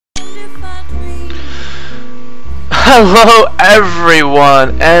Hello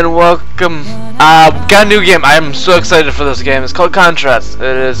everyone and welcome. Got a new game. I'm so excited for this game. It's called Contrast. It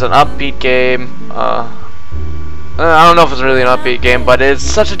is an upbeat game. I don't know if it's really an upbeat game, but it's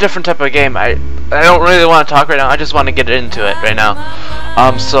such a different type of game. I don't really want to talk right now. I just want to get into it right now.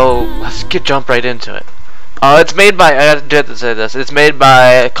 So let's jump right into it. It's made by, I have to say this, it's made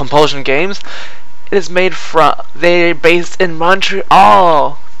by Compulsion Games. It is made from, they're based in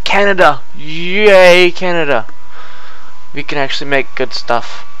Montreal, Canada. Yay, Canada. We can actually make good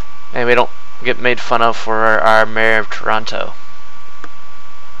stuff, and we don't get made fun of for our mayor of Toronto.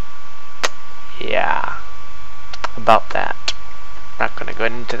 Yeah, about that. Not gonna go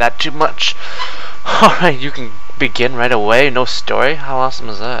into that too much. Alright, you can begin right away. No story? How awesome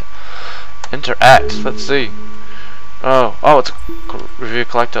is that? Interact. Let's see. Oh, it's review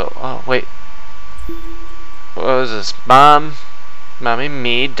collector. Oh, wait. What is this? Mom, mommy,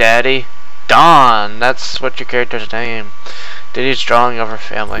 me, daddy, Dawn. That's what your character's name. Diddy's drawing of her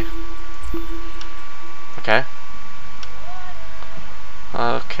family. Okay.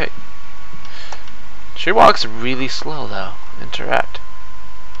 Okay. She walks really slow though. Interact.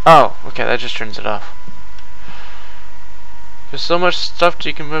 Oh, okay, that just turns it off. There's so much stuff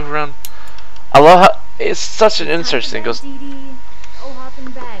you can move around. I love how it's such an interesting. It goes. Oh, hop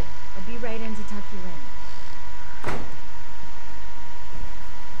in bed. I'll be right in to tuck you in.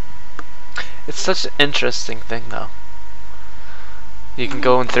 It's such an interesting thing though. You can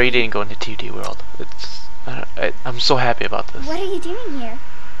go in 3D and go into 2D world. It's I'm so happy about this. What are you doing here?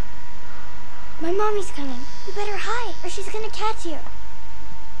 My mommy's coming. You better hide or she's gonna catch you.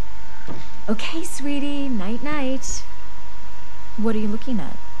 Okay, sweetie. Night night. What are you looking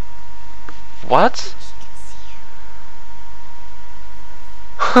at? What? She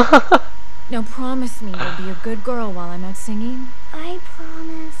can see you. Now promise me you'll be a good girl while I'm out singing. I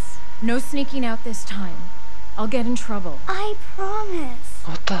promise. No sneaking out this time. I'll get in trouble. I promise.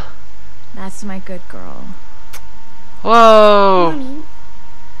 What the? That's my good girl. Whoa! Mommy,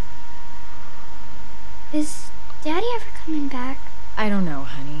 is Daddy ever coming back? I don't know,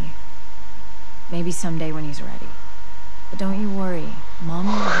 honey. Maybe someday when he's ready. But don't you worry. Mommy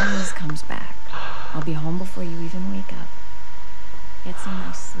always comes back. I'll be home before you even wake up. Get some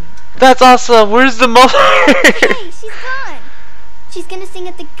nice sleep. That's awesome. Where's the mother? Hey, she's gone. She's gonna sing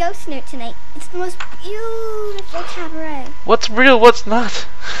at the Ghost Note tonight. It's the most beautiful cabaret. What's real? What's not?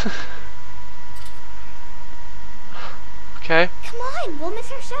 Okay. Come on, we'll miss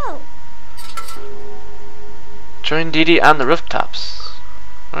our show. Join Dee Dee on the rooftops.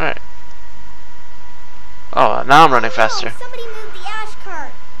 Alright. Oh, now I'm running faster. No, somebody moved the ash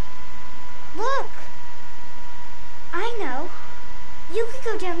cart. Look. I know. You could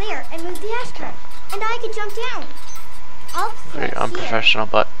go down there and move the ash cart, and I could jump down. I'll Very sit unprofessional,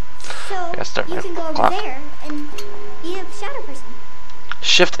 but so I gotta start you my can go over clock. there and be a shadow person.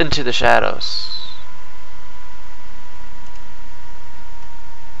 Shift into the shadows.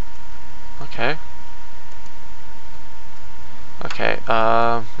 Okay. Okay,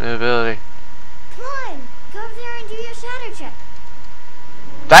 new ability. Come on, go over there and do your shadow check.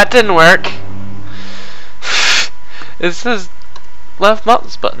 That didn't work. It says left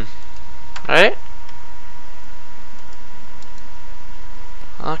mouse button, right?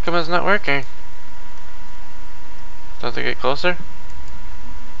 How come it's not working? Do I have to get closer?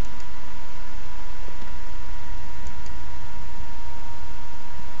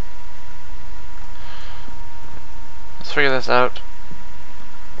 Let's figure this out.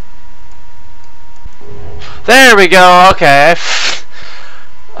 There we go. Okay.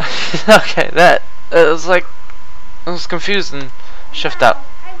 Okay, that it was like I was confused and shift up.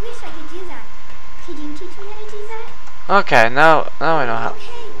 I wish I could do that. Could you teach me how to do that? Okay, now I know how Okay.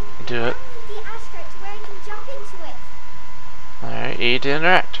 to do it. Move the ash cart to where I can jump into it. Alright, E to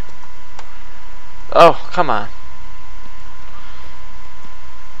interact. Oh, come on.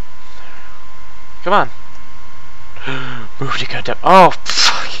 Come on. Move to go down. Oh,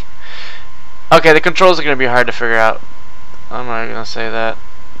 fuck. Okay, the controls are going to be hard to figure out. I'm not going to say that.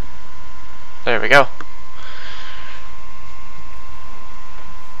 There we go.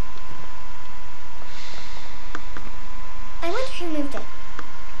 I wonder who moved it.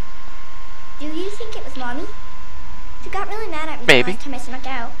 Do you think it was Mommy? She got really mad at me the Maybe. last time I snuck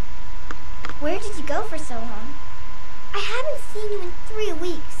out. Where did you go for so long? I haven't seen you in 3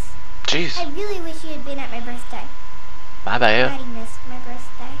 weeks. Jeez. I really wish you had been at my birthday. Bye bye. I already missed my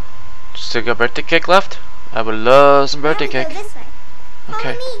birthday. Still got birthday cake left? I would love some birthday Now we cake. go this way.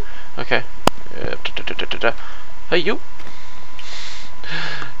 Okay. Follow me. Okay. Hey, you.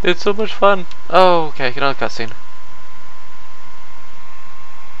 It's so much fun. Oh, okay. Get on the cutscene.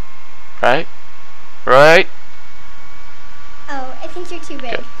 Right? Right? you're too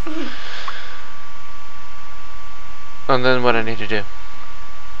big. And then what I need to do?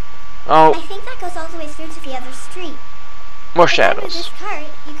 Oh, I think that goes all the way through to the other street. more If I move shadows. this cart,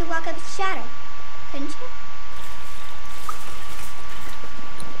 you could walk up its shadow. Couldn't you?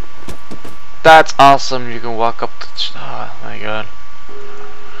 That's awesome. You can walk up the... Oh my god.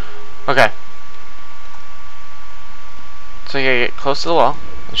 Okay. So you gotta get close to the wall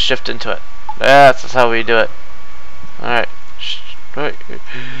and shift into it. That's how we do it. Alright. Wait.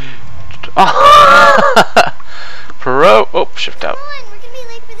 Oh! Pro. Oh, shift out. Come on, we're gonna be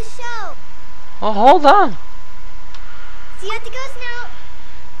late for the show. Oh, hold on. See you at the ghost now.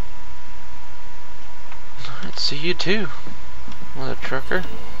 Alright, see you too. Mother trucker.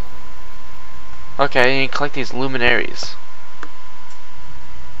 Okay, you can collect these luminaries.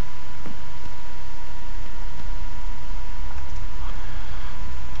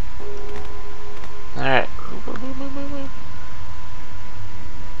 Alright.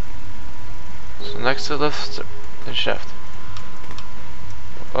 So next to the lift, then shift.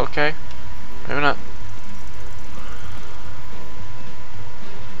 Okay. Maybe not.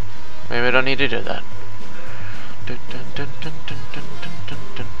 Maybe I don't need to do that. Dun, dun, dun, dun, dun, dun, dun, dun,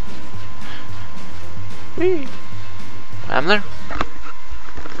 dun. Whee! I'm there.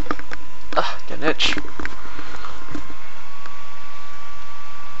 Ugh, get an itch.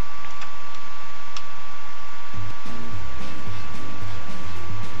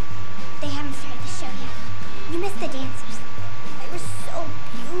 They haven't started the show yet. You missed the dancers. They were so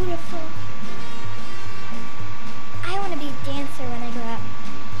beautiful. I want to be a dancer when I grow up.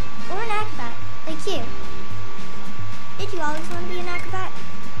 Or an acrobat, like you. Did you always want to be an acrobat?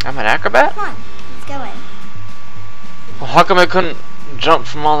 I'm an acrobat? Come on, let's go in. Well, how come I couldn't jump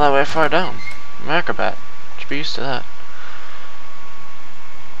from all that way far down? I'm an acrobat. Should be used to that.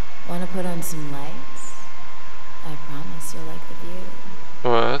 Want to put on some lights? I promise you'll like the view.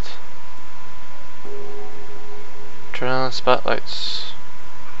 What? Turn on the spotlights.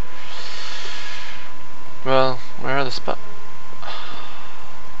 Well, where are the spot?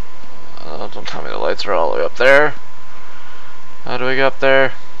 Oh, don't tell me the lights are all the way up there. How do we get up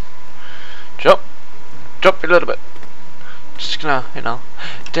there? Jump! Jump a little bit. Just gonna, you know,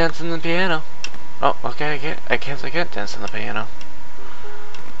 dance on the piano. Oh, okay, I can't dance on the piano.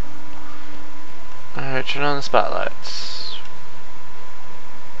 Alright, turn on the spotlights.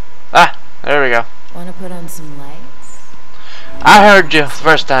 Ah! There we go. Want to put on some lights? I heard you the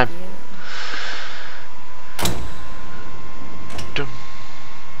first time. Dun,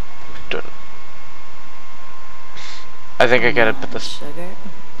 dun. I think I gotta put this. Sugar,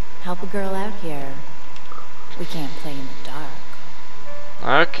 help a girl out here. We can't play in the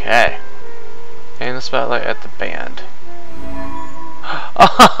dark. Okay. Aim the spotlight at the band.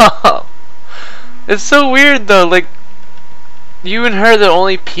 Oh! It's so weird though, like, you and her are the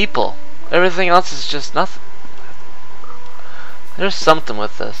only people. Everything else is just nothing. There's something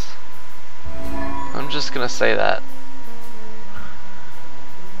with this. I'm just gonna say that.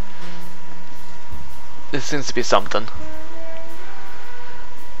 This seems to be something.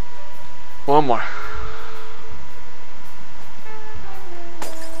 One more.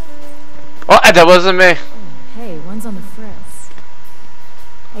 Oh, that wasn't me. Oh, hey, one's on the fritz.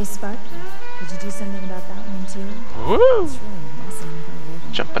 Hey, Sparky, could you do something about that one too? Woo! It's really messing with our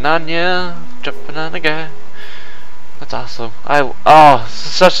rhythm. Jumping on ya, jumping on a guy. That's awesome.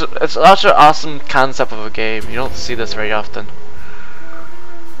 It's such an awesome concept of a game. You don't see this very often.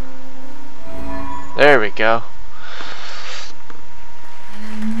 There we go.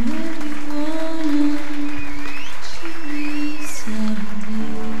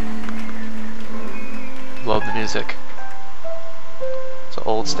 Love the music. It's an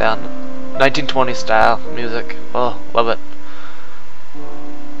old style, 1920s style music. Oh, love it.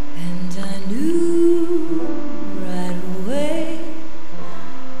 And I knew right away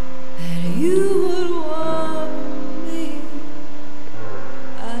that you would want me.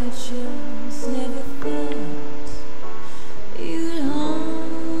 I just never thought you'd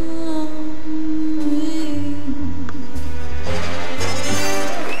harm me.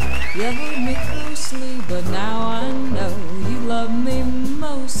 You hold me closely, but now I know you love me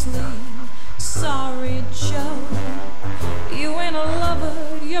mostly. Sorry, Joe, you ain't a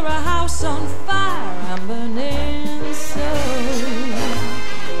lover, you're a house on fire. I'm burning so.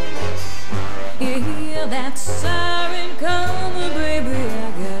 You hear that siren coming, baby,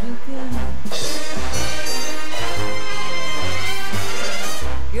 I gotta go.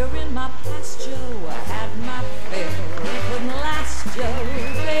 You're in my past, Joe, I had my fill, it couldn't last, Joe,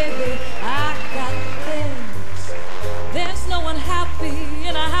 baby, I got this. There's no one happy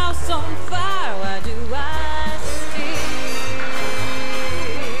in a house on fire. Why do I stay?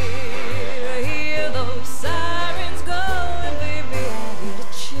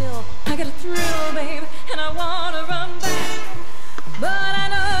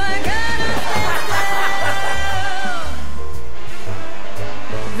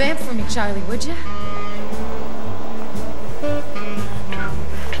 Charlie, would you?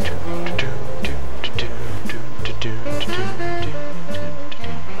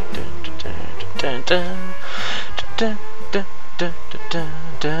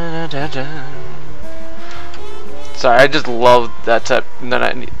 Sorry, I just love that type. Then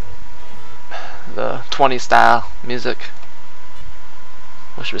I need the 20 style music.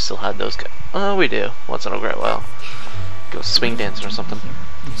 Wish we still had those guys. Oh, we do. Once in a great while. Go swing dancing or something.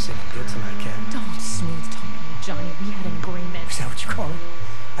 You're singing good tonight, Kat. Don't smooth talk me, Johnny. We had an agreement. Is that what you call it?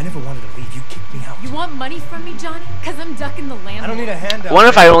 I never wanted to leave. You kicked me out. You want money from me, Johnny? Cause I'm ducking the landlord. I don't need a handout. What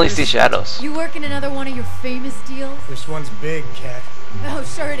if I only see shadows? You work in another one of your famous deals? This one's big, Kat. Oh,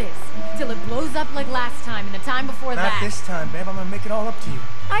 sure it is. Till it blows up like last time and the time before Not that. this time, babe. I'm gonna make it all up to you.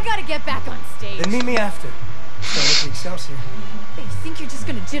 I gotta get back on stage. Then meet me after. Start with the Excelsior. Hey, you think you're just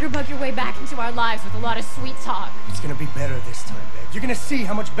gonna jitterbug your way back into our lives with a lot of sweet talk? It's gonna be better this time, babe. You're gonna see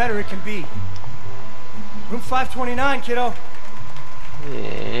how much better it can be. Room 529, kiddo.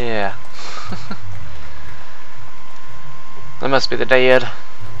 Yeah. That must be the dad.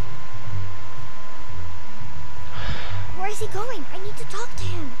 Where is he going? I need to talk to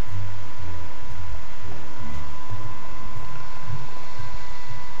him.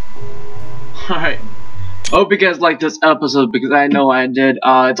 Alright. Hope you guys liked this episode because I know I did.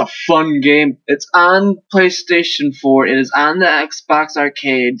 It's a fun game. It's on PlayStation 4. It is on the Xbox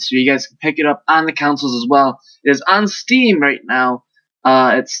Arcade, so you guys can pick it up on the consoles as well. It is on Steam right now.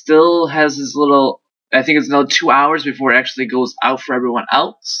 It still has this little, I think it's another 2 hours before it actually goes out for everyone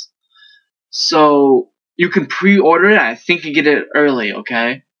else. So you can pre-order it. I think you get it early,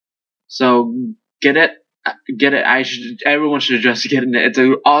 okay? So get it. Everyone should just get it. It's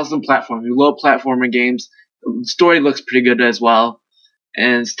an awesome platform. You love platformer games. The story looks pretty good as well,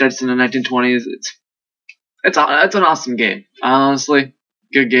 and starts in the 1920s. It's an awesome game. Honestly,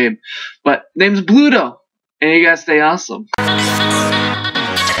 good game. But name's Bluto, and you guys stay awesome.